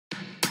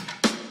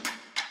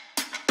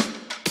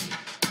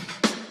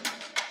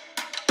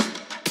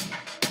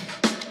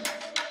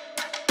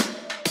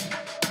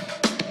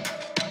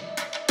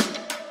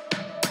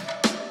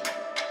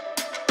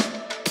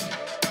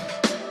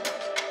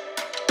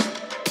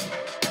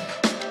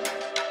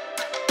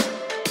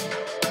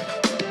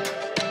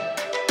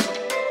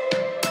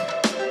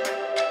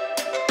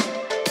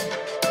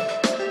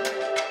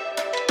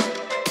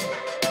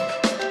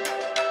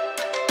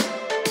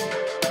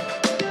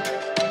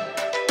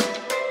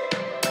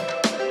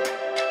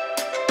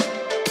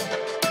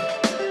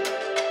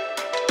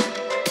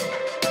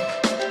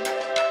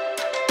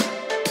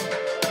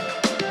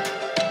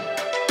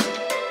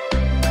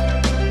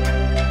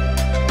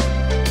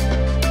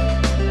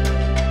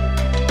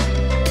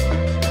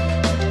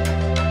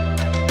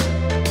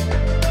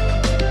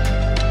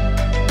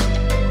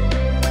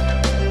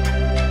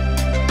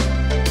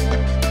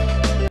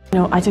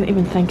I didn't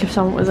even think if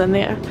someone was in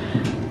there.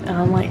 And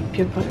I'm like,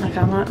 pure pointing my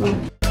camera at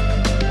them.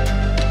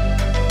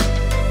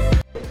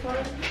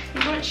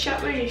 You want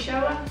shut when you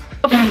shower?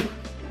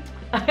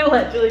 I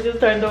literally just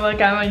turned on my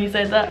camera and you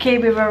said that. Okay,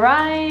 we've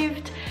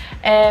arrived.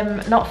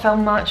 Not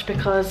filmed much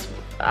because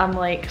I'm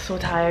like so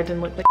tired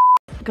and look like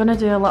gonna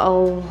do a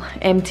little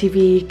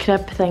MTV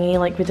crib thingy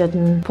like we did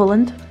in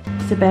Poland.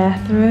 It's the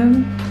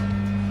bathroom.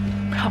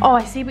 Oh,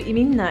 I see what you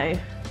mean now.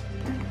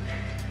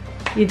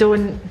 You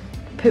don't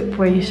poop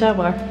where you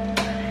shower.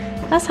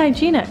 That's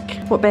hygienic.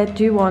 What bed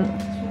do you want?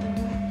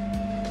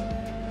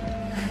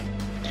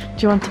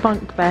 Do you want a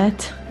bunk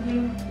bed?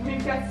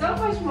 We've got so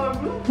much more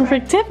room for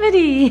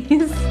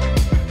activities.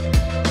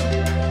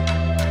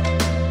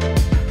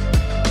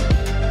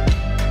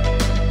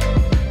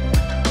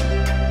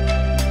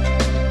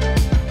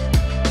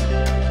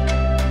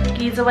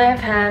 Keys away of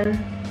hand.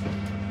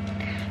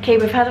 Okay,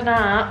 we've had a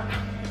nap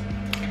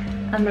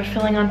and we're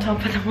feeling on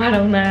top of the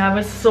world now. I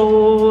was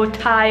so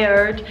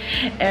tired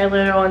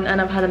earlier on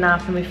and I've had a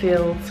nap and we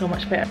feel so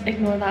much better.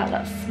 Ignore that,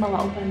 that's my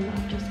little bin that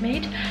I've just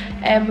made.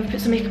 We've put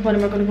some makeup on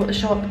and we're going to go to the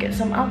shop, get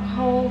some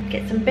alcohol,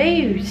 get some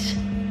booze.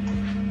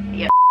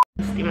 Yeah,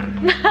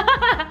 steaming.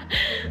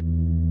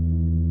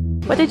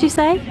 What did you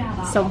say?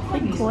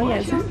 Something coy,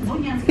 isn't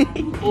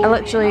it? I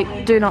literally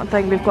do not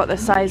think we've got the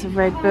size of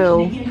Red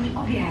Bull.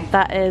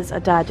 That is a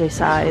daddy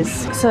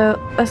size. So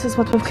this is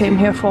what we've came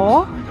here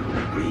for.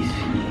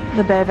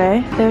 The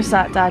bevy. There's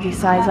that daddy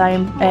size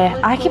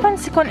I keep on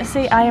going to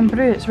say Iron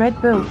Brew, it's Red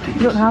Bull. You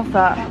don't have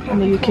that in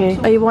the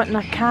UK. Are you wanting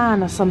a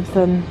can or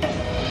something?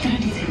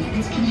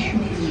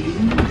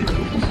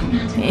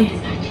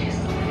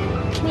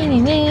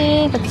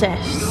 What's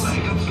this?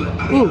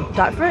 Ooh,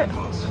 dark fruit?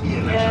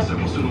 Yeah.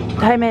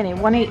 How many?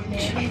 One each?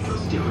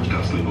 Let's get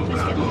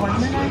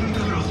one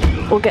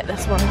minute. We'll get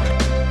this one.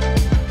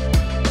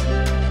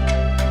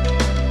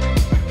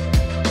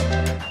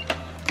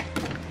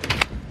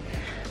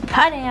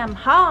 Honey, I'm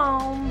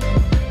home.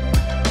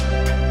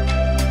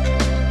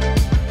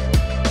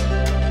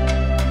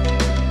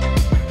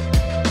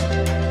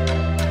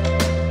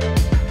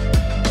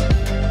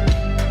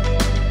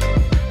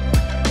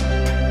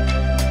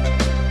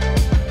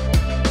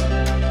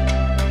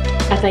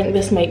 I think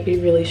this might be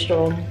really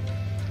strong.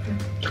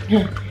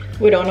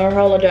 We're on our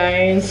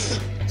holidays.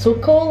 So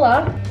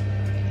cola.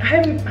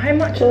 How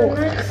much is in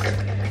this?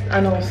 I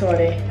know,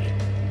 sorry.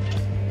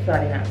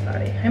 Sorry.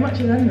 How much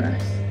is in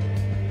this?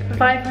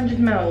 500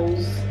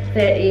 mils,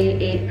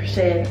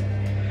 38%,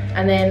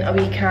 and then a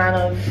wee can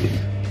of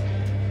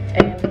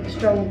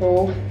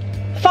Strongbow.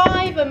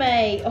 Fiver,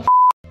 mate! Oh,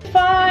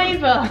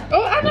 fiver!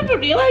 Oh, I never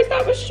realised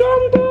that was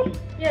Strongbow.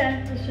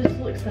 Yeah, it just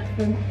looks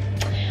different.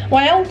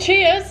 Well,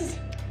 cheers!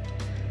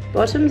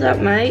 Bottoms up,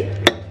 mate.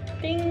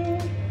 Ding!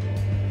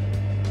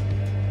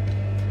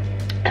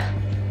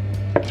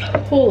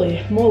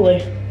 Holy moly.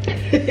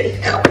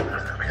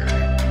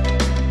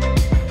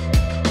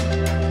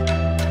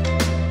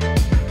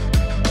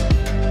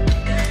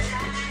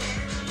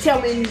 Tell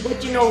me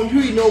what you know and who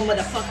you know,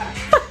 motherfucker.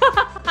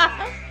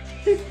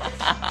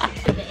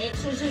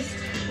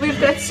 We've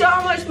got so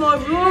much more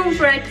room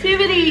for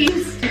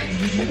activities.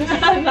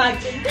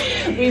 Imagine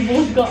we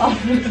both got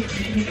up in the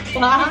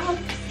class.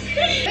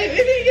 I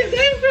think it's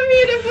time for me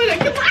to put it.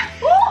 Come on.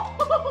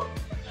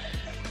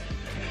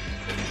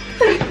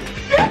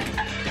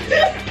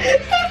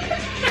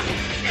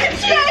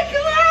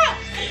 Chocolate.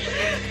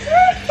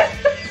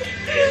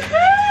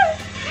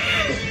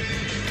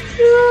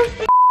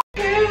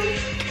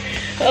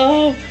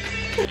 Oh.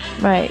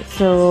 Right,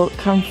 so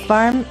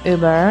confirm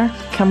Uber,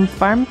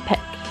 confirm pick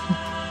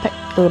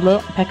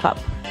up.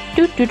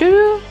 Do do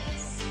do.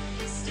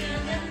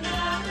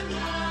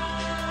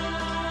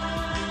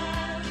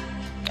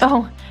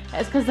 Oh,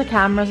 it's because the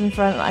camera's in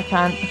front that I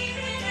can't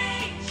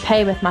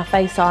pay with my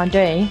face on, do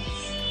you?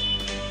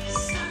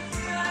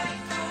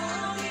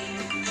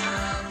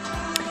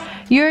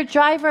 Your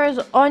driver is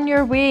on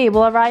your way.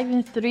 Will arrive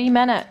in 3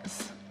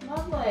 minutes.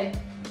 Lovely.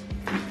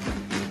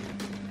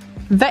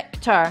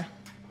 Victor.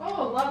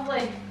 Oh,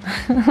 lovely.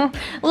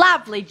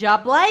 Lovely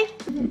jubbly.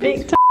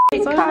 Victor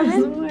is on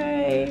his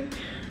way.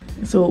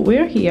 So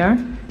we're here.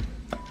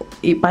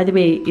 By the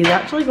way, he's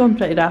actually going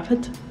pretty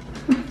rapid.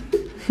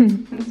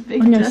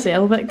 On your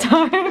sail,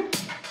 Victor.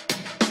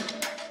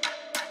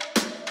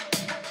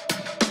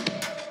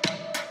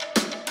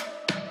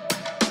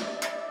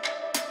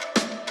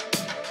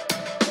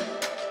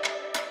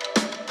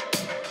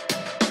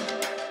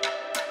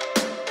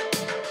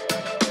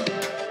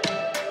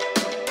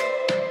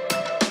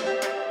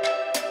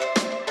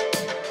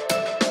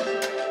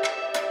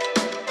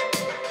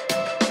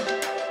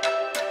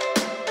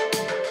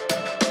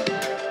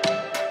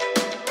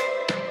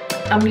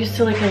 I'm used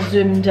to like a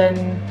zoomed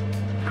in,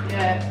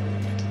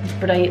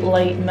 bright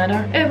light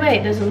mirror. Oh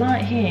wait, there's a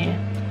light here.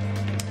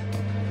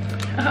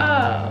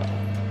 Oh.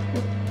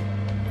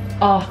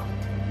 Oh.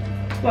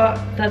 What?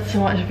 That's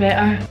so much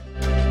better.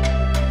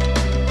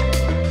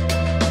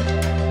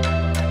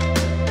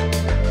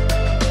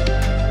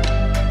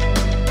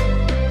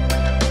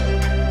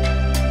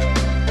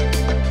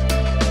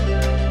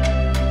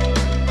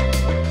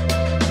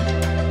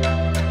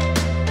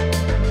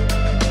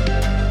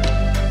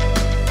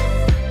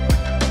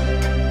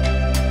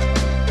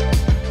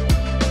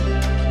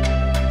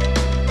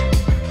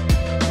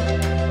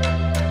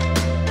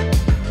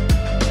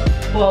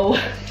 Whoa.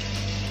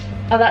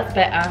 Oh, that's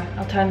better.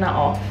 I'll turn that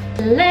off.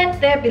 Let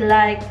there be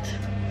light.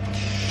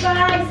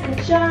 Rise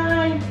and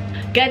shine.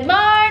 Good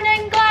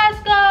morning,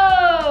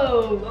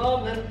 Glasgow!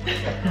 Morning.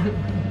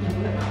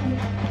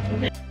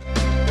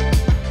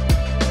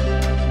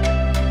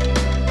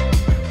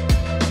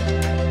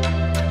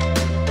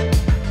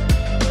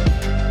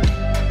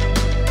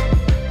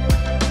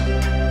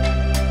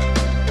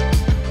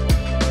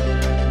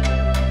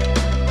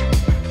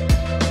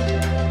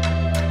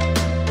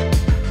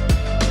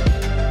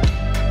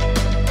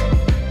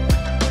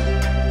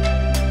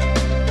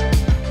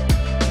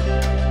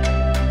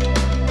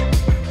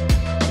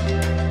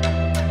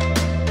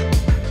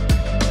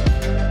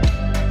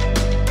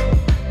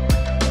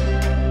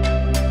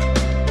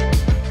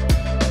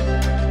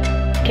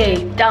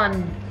 Okay,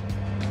 done.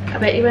 I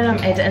bet you when I'm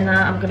editing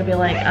that, I'm gonna be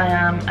like,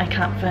 I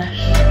can't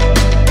fish.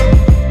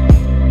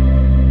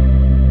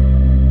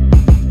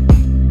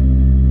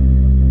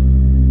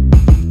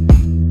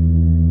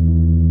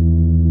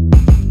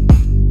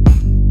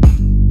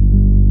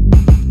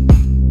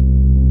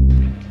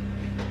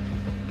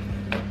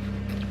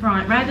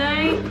 Right,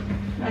 ready?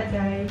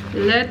 Okay.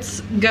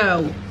 Let's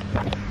go.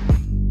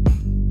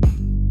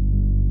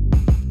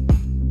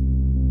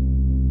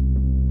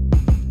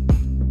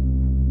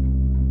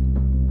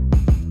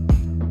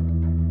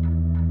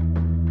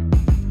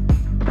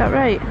 That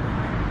right?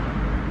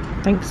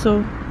 Think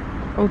so.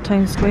 Old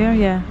Town Square,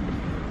 yeah.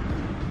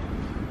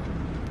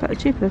 Is that the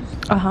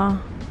cheapest?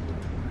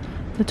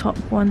 The top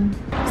one.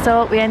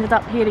 So we ended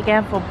up here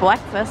again for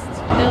breakfast.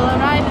 It'll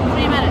arrive in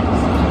 3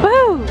 minutes.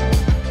 Woo!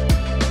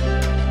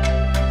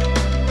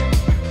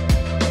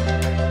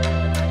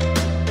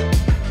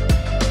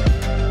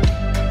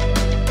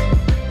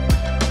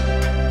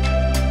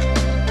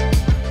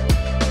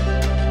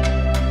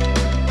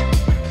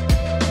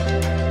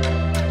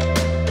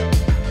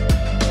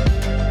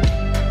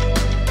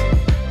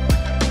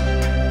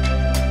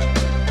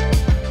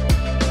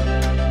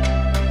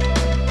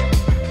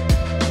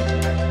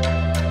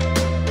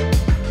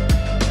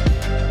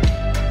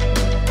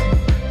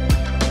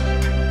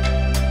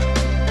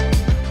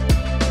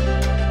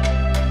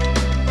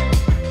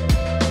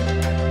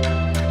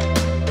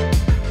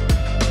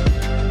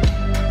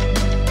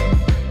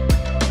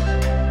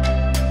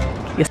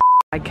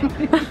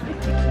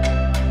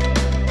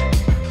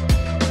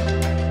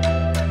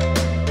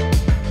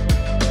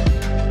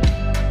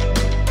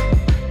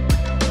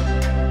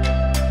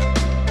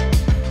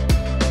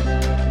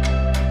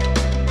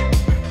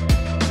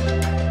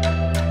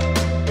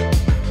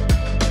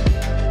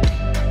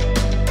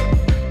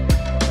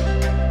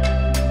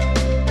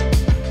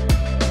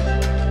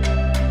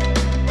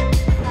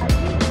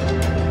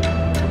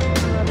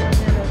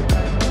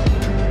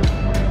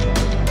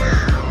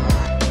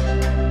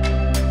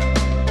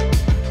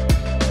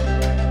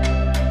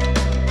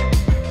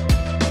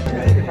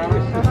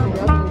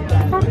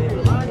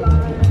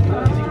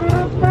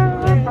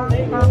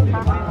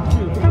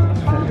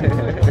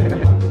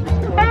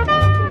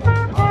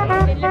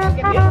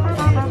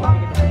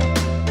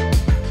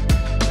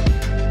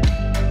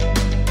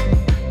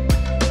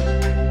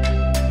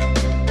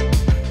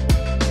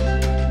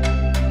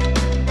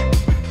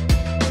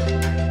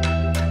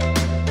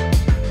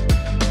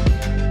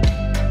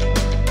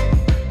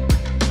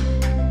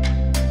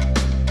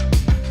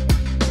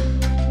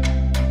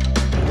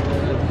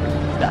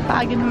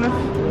 Bag in the roof.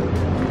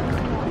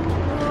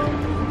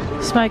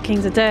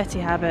 Smoking's a dirty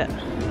habit.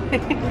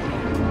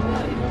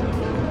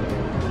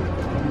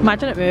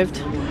 Imagine it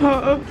moved.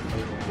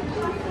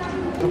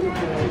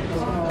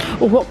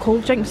 Oh, what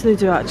cold drinks do they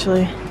do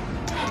actually?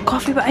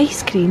 Coffee with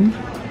ice cream?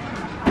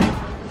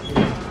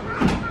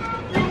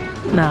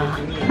 Nah.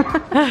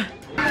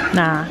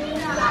 Nah.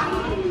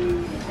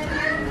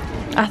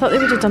 I thought they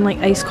would have done like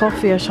iced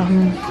coffee or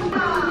something.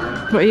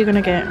 What are you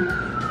gonna get?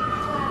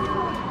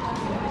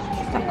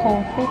 A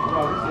coffee.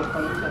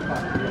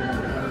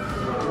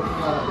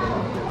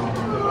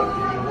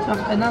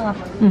 Soft vanilla.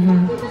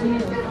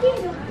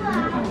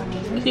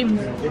 Cream.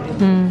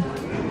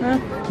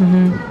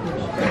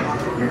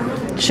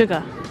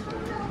 Sugar.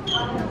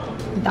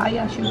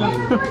 Diet sugar.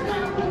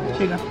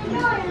 Sugar.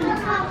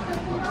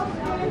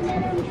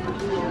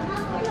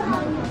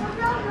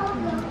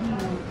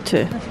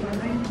 Two.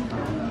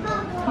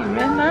 You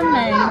read my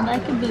name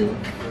like a book.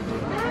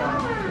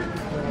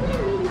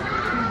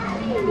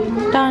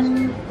 Done.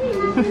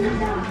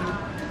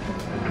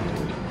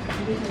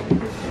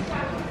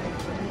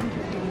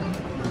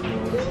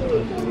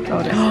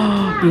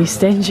 You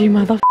stingy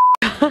mother.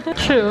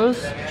 Cheers.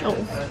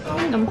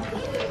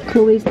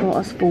 Chloe's bought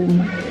us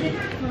foam.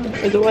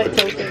 I don't like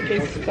to in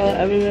case you spill it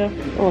everywhere.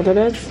 Oh,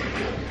 there is.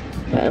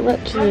 But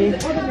literally.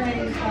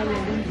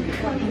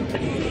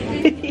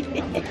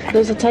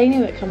 There's a tiny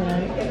bit coming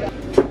out.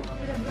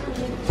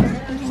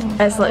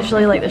 It's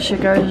literally like the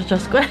sugar is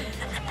just going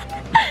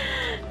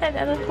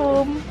into the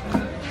foam.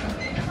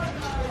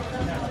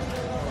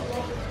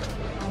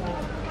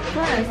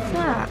 What is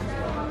that?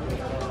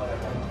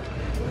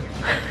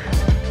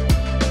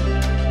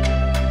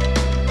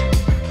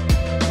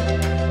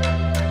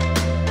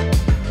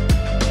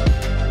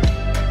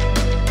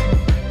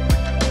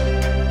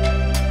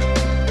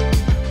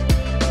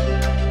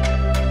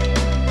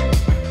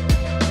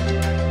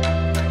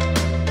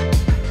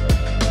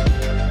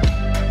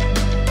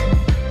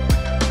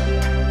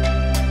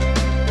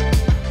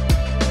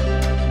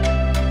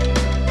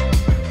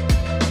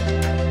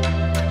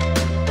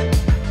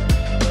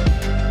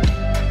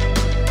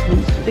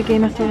 the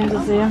Game of Thrones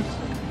is there.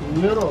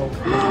 Middle.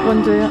 Go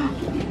and do it.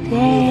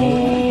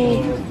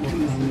 Yay!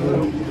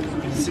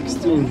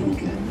 16.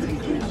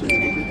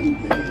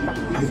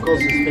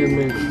 Because it's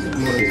handmade, it's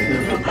more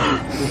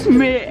expensive.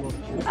 Mate,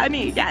 I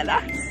need to get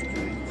this.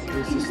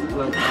 This is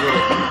like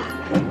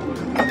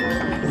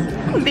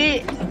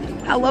Mate,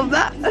 I love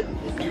that.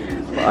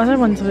 What other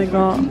ones have we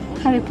got?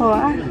 Harry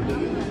Potter.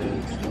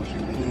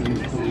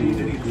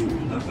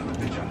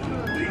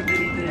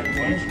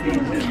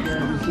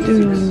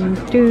 Do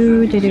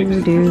do do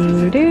do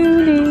do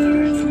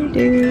do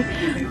do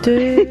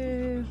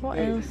do. What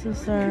else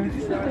is there?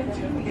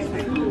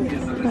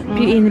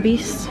 Beauty and the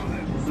Beast.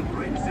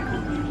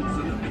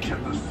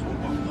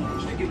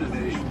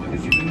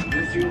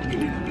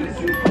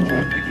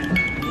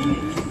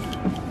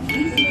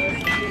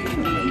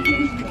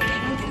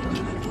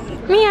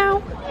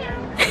 Meow.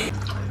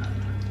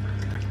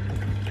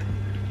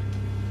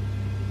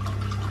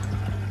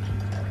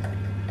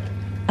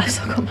 I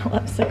still got my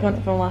lipstick on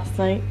it from last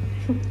night.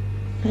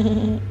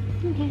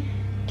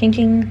 Ching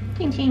ching.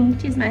 Ching ching,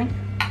 cheers mate.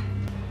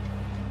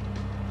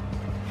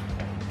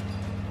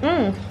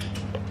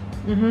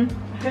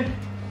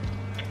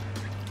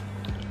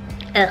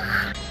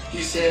 Ugh.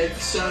 He said,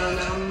 son,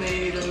 I'm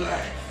made of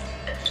life,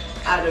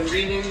 out of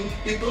reading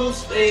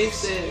people's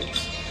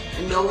faces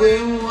and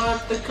knowing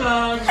what the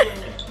cards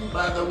were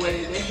by the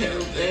way they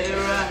held their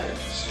eyes.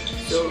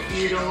 So if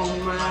you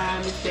don't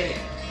mind me saying,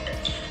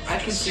 I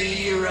can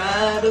see you're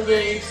out of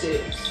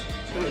aces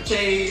from the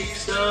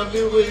taste of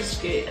your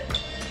whiskey.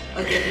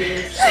 I'll give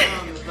you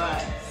some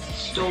advice.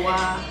 So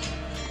I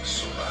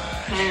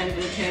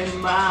handed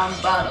him my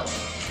bottle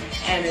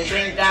and he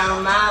drank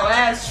down my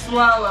last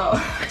swallow.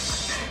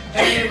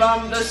 And he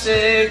bummed a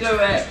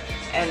cigarette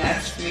and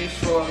asked me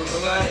for a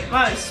light.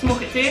 Right,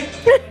 smoke it too.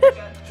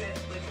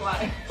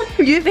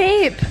 You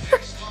vape.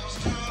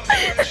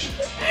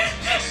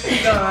 You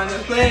gonna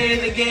play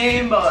the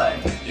game, boy.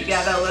 You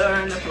gotta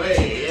learn to play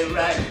it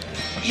right.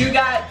 You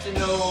got to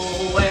know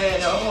when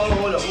to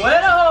hold 'em,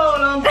 when to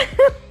hold 'em,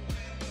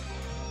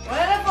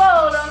 when to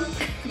fold 'em,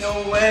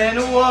 know when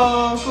to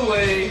walk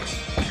away,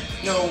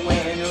 know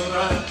when to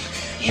run.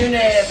 You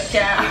never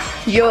count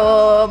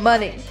Your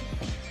money.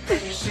 when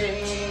you're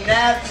sitting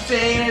at the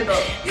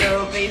table.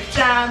 You'll be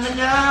time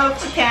enough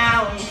for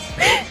counting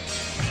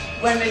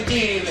when the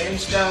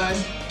dealing's done.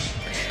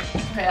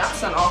 Hey,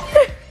 that's enough.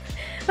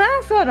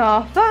 That's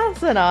enough.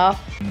 That's enough.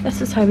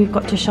 This is how we've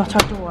got to shut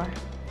our door.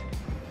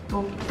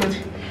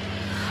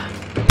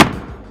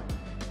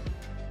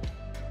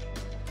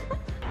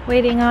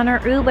 Waiting on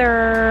our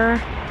Uber.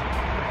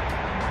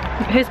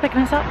 Who's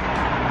picking us up?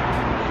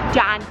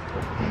 Jan.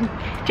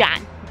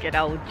 Jan. Good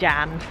old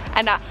Jan.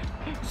 And a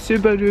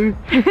Subaru.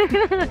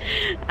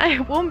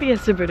 It won't be a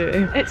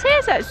Subaru. It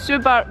says it's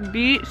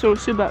Subaru, so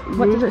Subaru.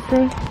 What does it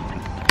say?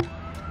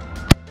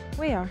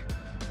 Where?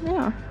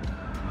 Yeah.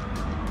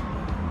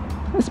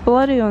 It's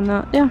blurry on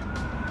that, yeah.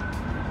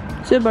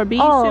 Subaru,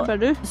 Oh,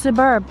 Subaru.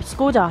 Suburb,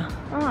 Skoda.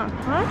 Ah,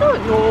 I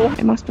don't know.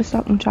 It must be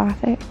stuck in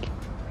traffic.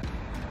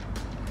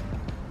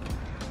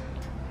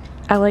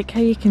 I like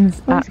how you can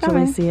he's actually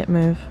coming. see it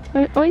move.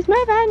 Oh, he's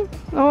moving.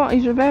 Oh,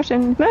 he's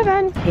reversing.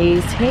 Moving.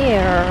 He's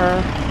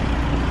here.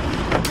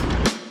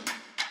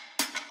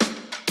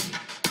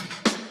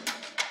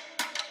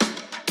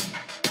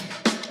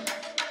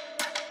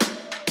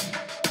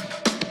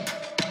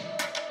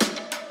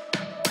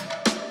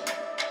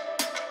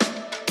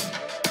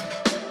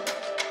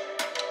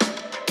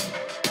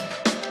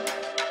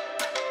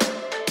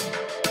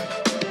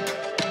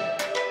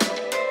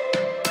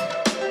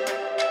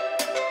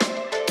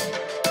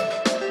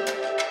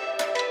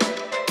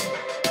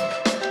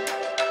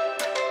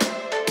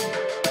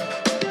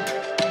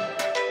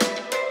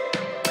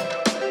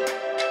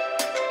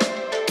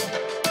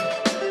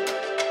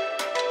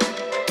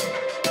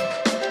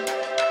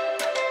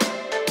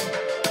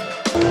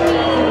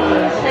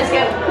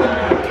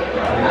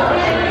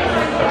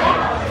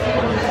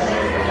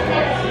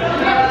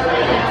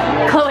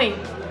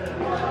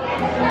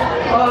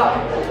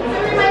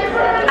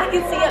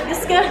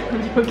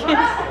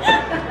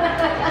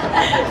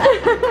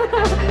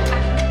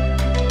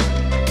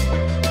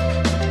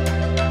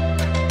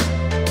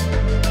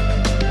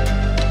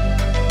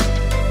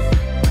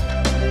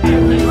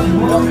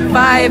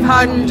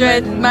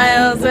 500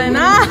 miles an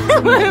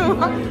hour,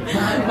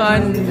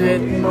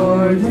 100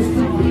 more.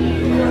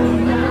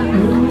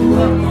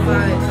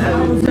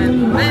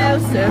 5,000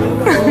 miles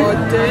before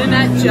doing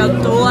at your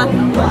door.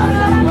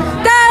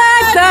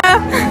 Da-da-da!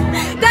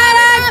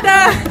 Da-da-da!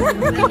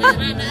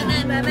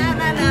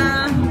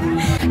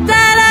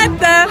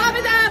 Da-da-da!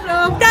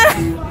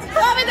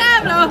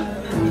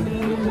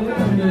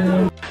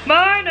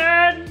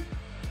 Morning!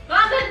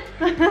 Morning!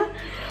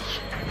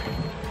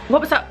 What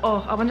was that?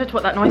 Oh, I wondered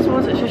what that noise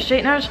was. It's your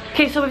straighteners.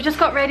 Okay, so we've just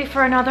got ready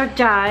for another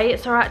day.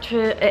 It's our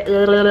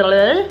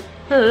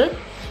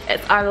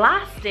it's our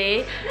last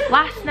day.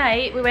 Last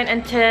night we went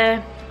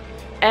into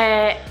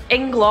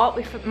Inglot.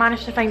 We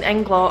managed to find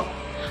Inglot.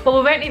 Well,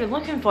 we weren't even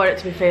looking for it,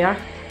 to be fair.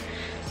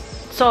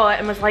 saw it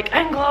and was like,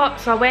 Inglot.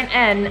 So I went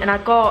in and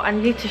I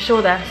need to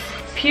show this.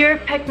 Pure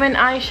Pigment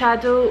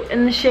eyeshadow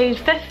in the shade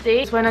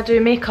 50. When I do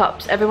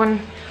makeups,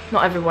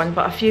 not everyone,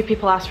 but a few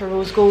people ask for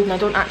rose gold, and I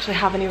don't actually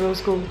have any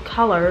rose gold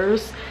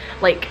colours,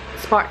 like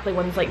sparkly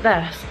ones like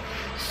this.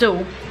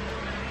 So,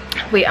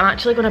 wait, I'm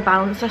actually going to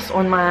balance this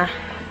on my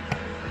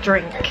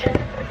drink.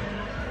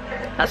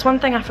 That's one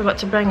thing I forgot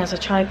to bring as a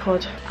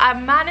tripod. I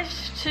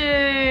managed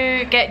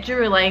to get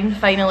Duraline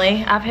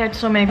finally. I've heard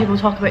so many people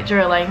talk about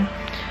Duraline.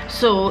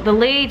 So the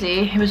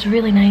lady, who was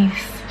really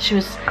nice, she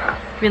was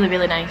really,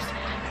 really nice,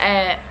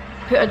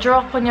 put a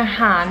drop on your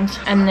hand,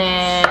 and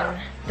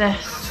then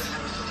this,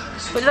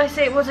 what did I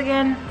say it was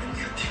again?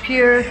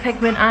 Pure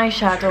Pigment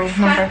eyeshadow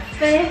number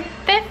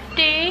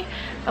 50.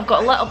 I've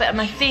got a little bit on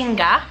my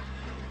finger,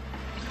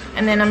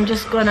 and then I'm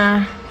just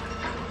gonna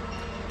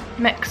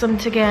mix them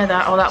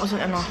together. Oh, that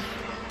wasn't enough.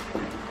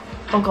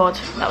 Oh god,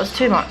 that was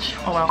too much.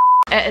 Oh well.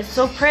 It is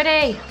so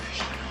pretty.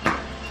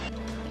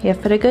 Here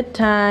for a good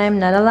time,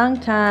 not a long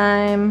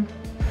time.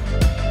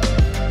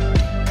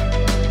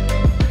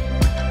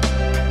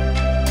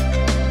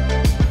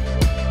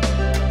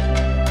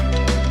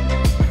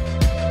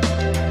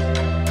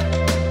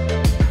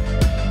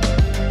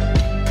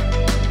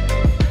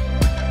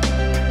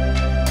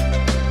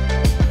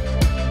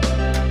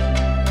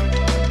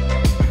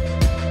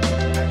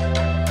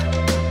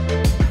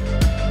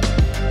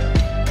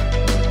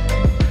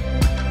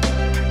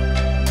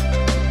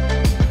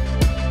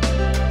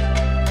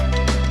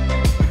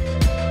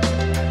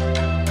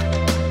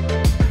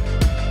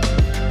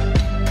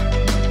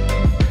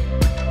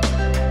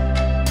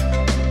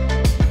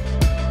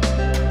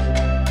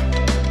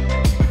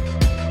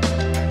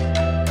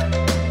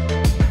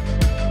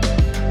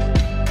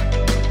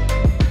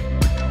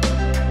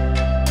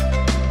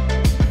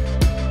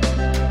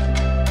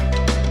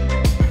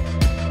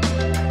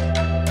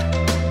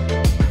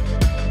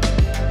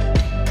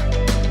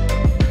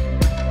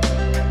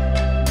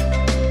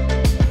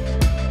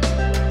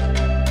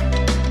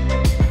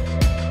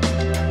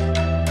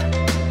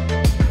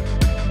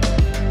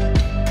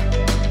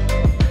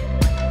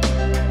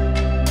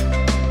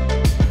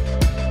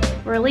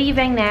 We're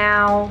leaving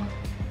now.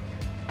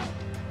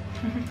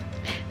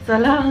 So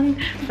long,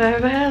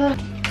 farewell.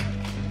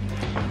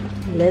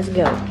 Let's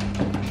go.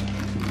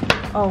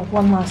 Oh,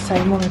 one last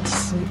time, I wanted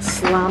to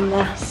slam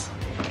this.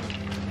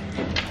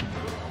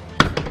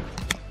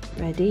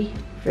 Ready?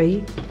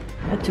 3,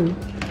 2.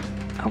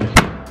 Oh.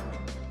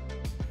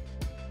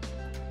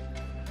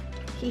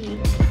 Hee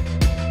hee.